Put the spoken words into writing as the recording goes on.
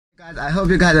Guys, I hope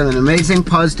you guys have an amazing,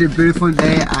 positive, beautiful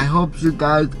day. I hope you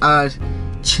guys are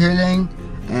chilling,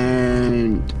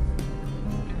 and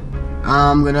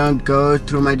I'm gonna go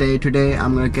through my day today.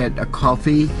 I'm gonna get a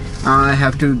coffee. I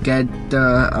have to get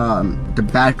the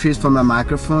batteries for my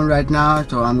microphone right now,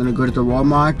 so I'm gonna go to the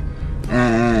Walmart,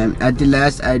 and at the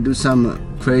last I do some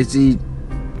crazy,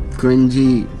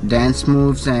 cringy dance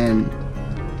moves, and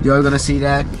you're gonna see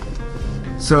that.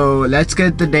 So let's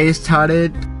get the day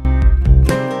started.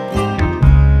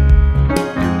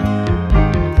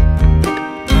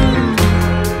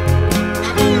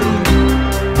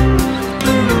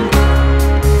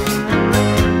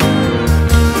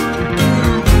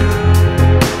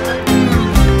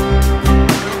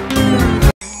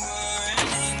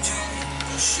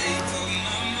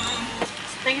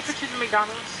 Thank you for choosing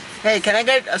McDonald's. Hey, can I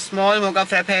get a small mocha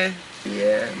frappe?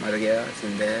 Yeah, Maria, it's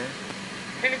in there.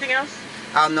 Anything else?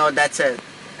 No, that's it.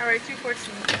 Alright,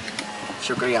 214.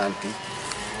 Shukriya, auntie.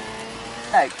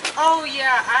 Like, Oh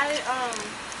yeah,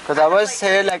 cause I was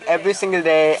here like every single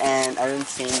day and I didn't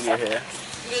see you here.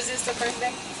 Was this the first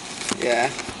day? Yeah.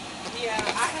 Yeah,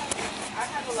 I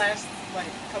had the last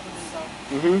like couple days off.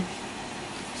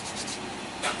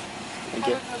 Thank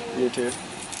you. You too.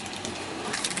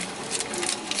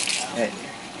 Hey,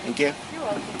 thank you. You're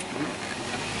welcome.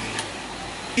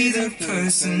 Be the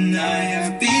person I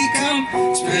have become.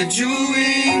 Spread your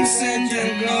wings and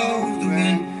you know the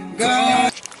wind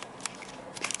gone.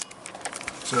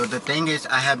 So the thing is,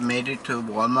 I have made it to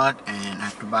Walmart and I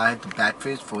have to buy the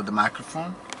batteries for the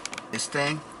microphone. This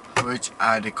thing, which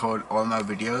I record all my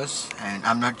videos, and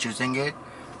I'm not using it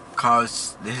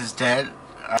cause this is dead.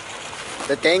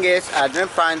 The thing is, I didn't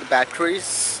find the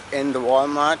batteries in the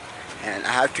Walmart, and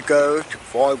I have to go to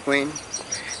Walgreens,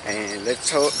 and let's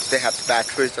hope they have the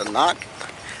batteries or not,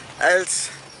 else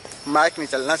mic नहीं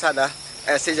चलना सादा,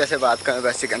 ऐसे जैसे बात करना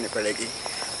वैसे करनी पड़ेगी.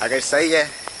 अगर सही है,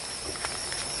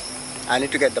 I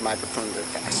need to get the microphone real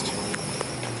fast.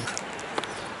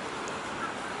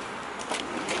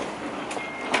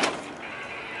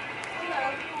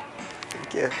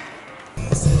 Thank you.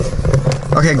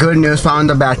 Okay, good news, found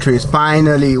the batteries.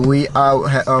 Finally, we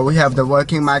have the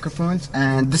working microphones,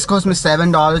 and this cost me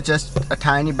 $7, just a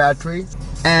tiny battery.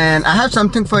 And I have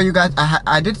something for you guys.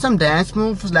 I did some dance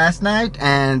moves last night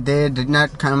and they did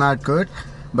not come out good,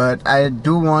 but I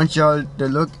do want y'all to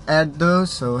look at those.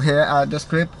 So here are the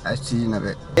script. I'll see you in a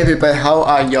bit. Hey people, how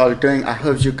are y'all doing? I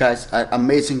hope you guys are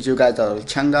amazing. You guys are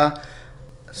changa.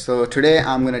 So today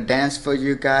I'm gonna dance for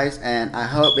you guys, and I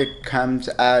hope it comes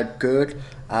out good.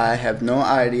 I have no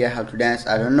idea how to dance.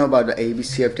 I don't know about the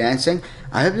ABC of dancing.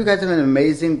 I hope you guys have an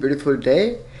amazing, beautiful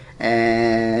day.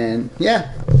 And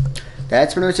yeah,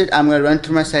 that's pretty much it. I'm gonna run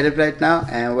through my setup right now,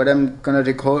 and what I'm gonna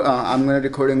record, I'm gonna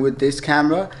recording with this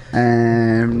camera.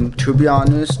 And to be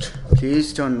honest,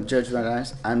 please don't judge my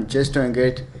dance. I'm just doing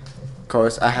it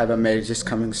cause I have a marriage just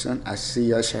coming soon. I'll see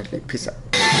y'all shortly. Peace out.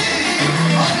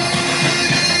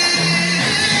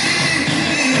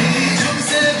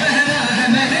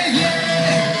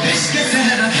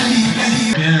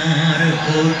 प्यार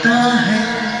होता है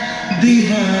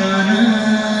दीवाना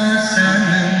सनम.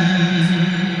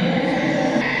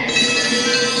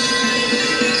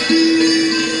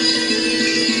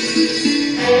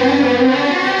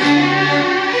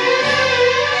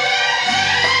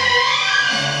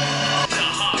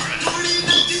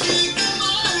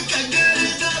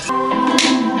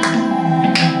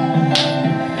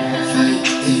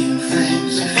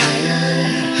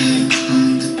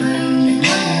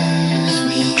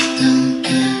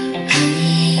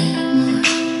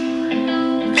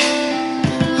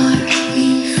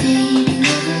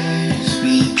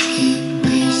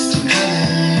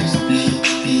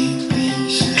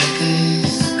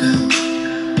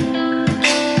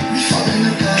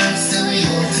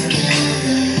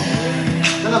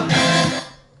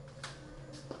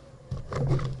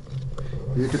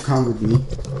 You have to come with me.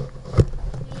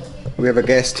 We have a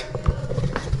guest.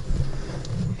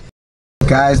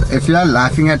 Guys, if you are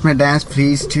laughing at my dance,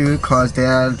 please too, cause they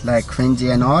are like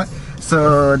cringy and all.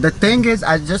 So the thing is,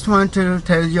 I just want to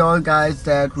tell you all guys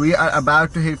that we are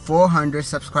about to hit 400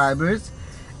 subscribers,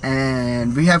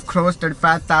 and we have crossed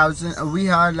 35,000. We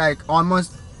are like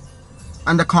almost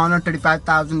on the corner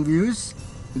 35,000 views.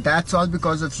 That's all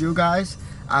because of you guys.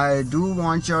 I do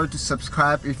want y'all to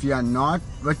subscribe if you are not.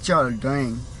 What y'all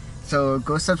doing? So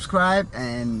go subscribe,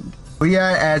 and we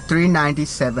are at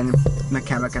 397. My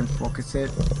camera can focus it.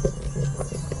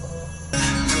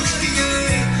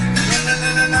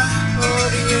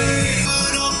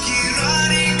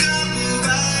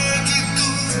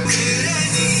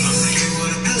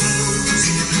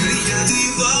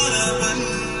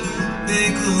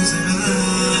 देखो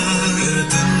जरा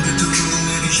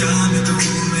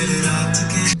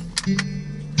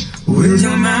Will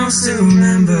your mouth still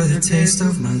remember the taste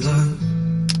of my love?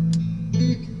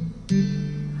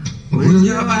 Will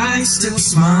your eyes still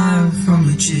smile from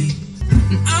your cheek?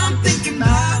 And I'm thinking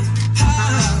about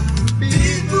how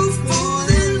people fall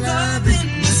in love in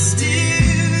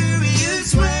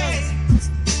mysterious ways.